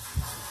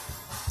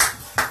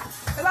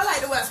 Cause I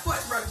like to wear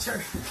sports bra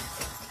shirt.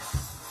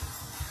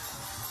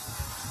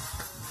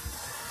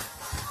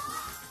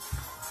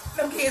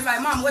 Them kids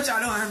like, Mom, what y'all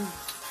doing?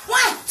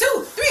 1,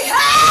 2, 3,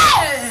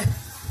 hey!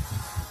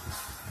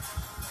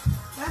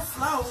 That's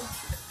slow.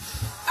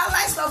 I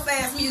like slow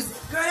fast music.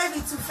 Girl, that be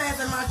too fast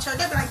in my church.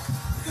 They be like,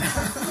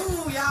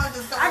 ooh, y'all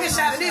just go. I can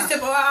shout at this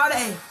tempo all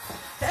day.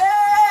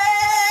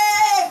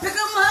 Hey, pick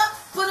 'em up,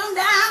 put 'em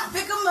down,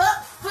 pick 'em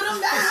up, put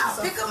 'em down,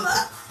 pick 'em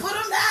up, put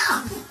 'em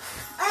down.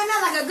 Ain't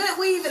that like a good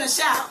weave and a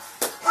shout?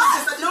 It's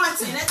just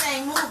anointing. That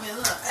thing moving,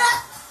 look.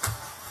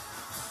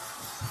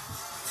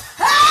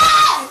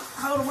 Hey!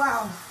 Hold a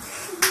while.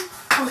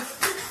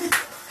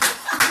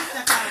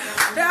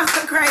 That was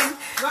crazy.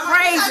 My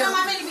Crazy. girl,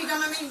 my mini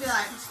be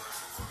like.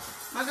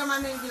 My girl, my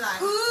mini be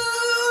like.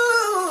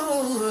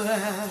 Ooh.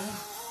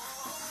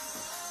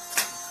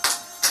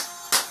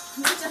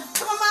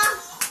 Come on, Mom.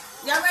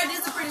 Y'all ready? This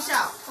is a pretty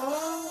shout.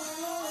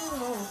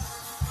 Oh.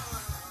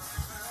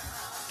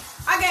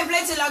 I can't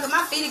play too long because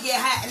my feet will get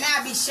hot and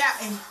I'll be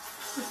shouting.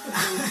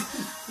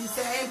 You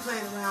said I ain't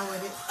playing around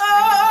with it. Oh.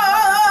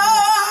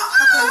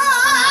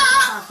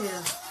 Stop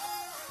here.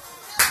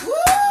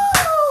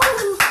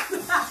 Woo!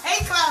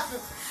 Hey,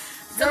 clapping.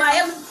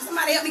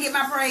 Somebody help me get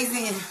my praise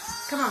in.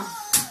 Come on.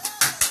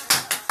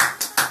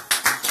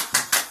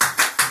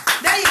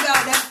 There you go.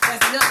 That's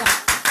a good one.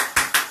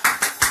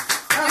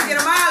 You get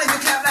a mile if you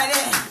clap like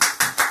that.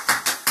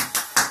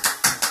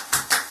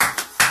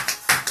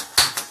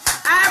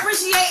 I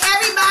appreciate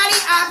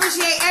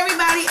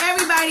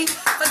everybody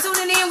for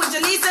tuning in with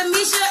Jalesa,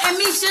 Meesha, and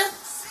Meesha.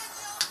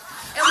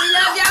 And we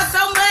love y'all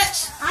so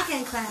much. I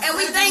can't clap. And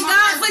we thank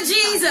God for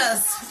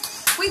Jesus.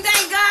 We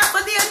thank God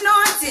for the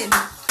anointing.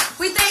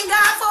 We thank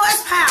God for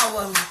his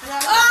power.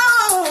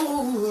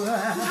 Oh,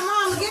 Come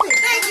on, give it.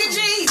 thank you,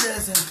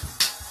 Jesus.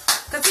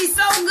 Because he's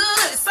so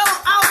good, so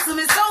awesome,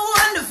 and so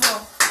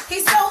wonderful.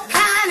 He's so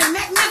kind and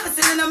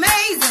magnificent and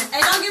amazing.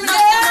 Hey, don't give me no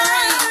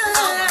tambourine.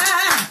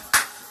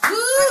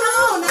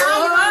 Ooh,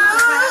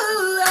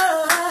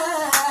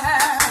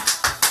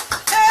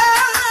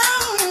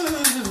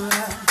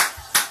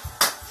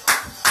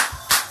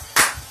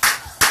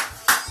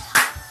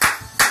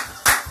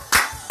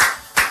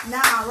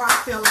 Now I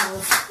rock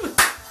pillows.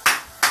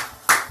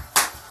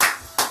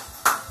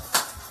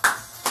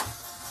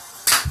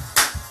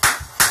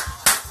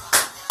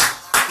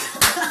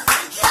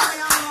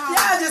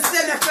 y'all just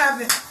sitting there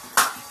clapping.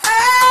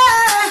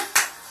 Hey!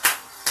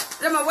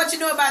 Remember what you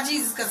know about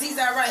Jesus, because he's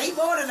all right. He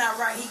more than all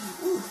right. He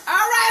all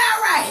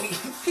right.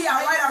 He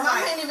all right. Mom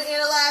ain't even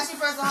analyze. She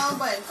pressed the home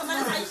button. Come on,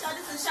 that's how you shout.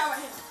 This is a shout right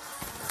here.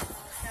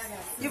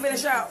 You finna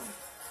shout.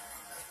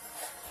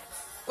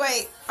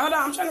 Wait, hold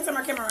on. I'm trying to turn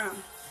my camera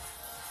around.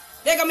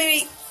 There go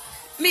me.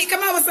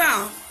 Come on with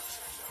song.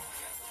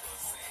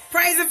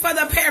 Praising for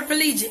the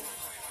paraplegic.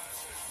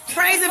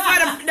 Praising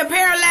for the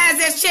paralyzed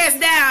that's chest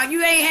down.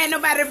 You ain't had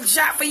nobody to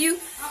shout for you.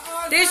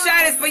 This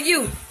shot is for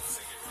you.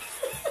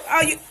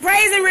 Oh, you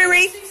praising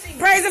Riri.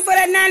 Praising for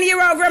that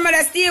 90-year-old grandma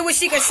that still wish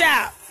she could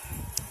shout.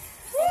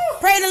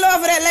 Praise the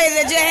Lord for that lady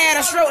that just had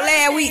a stroke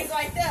last week.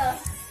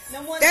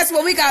 That's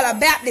what we call a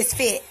Baptist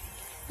fit.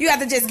 You have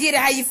to just get it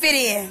how you fit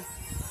in.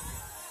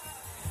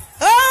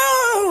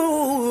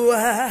 Oh,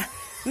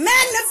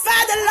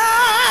 magnify the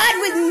Lord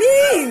with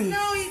me.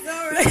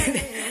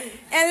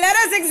 And let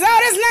us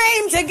exalt his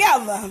name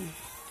together.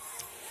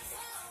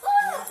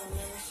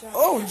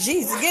 Oh,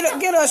 Jesus. Get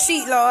her a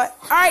sheet, Lord.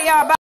 All right, y'all. Bye.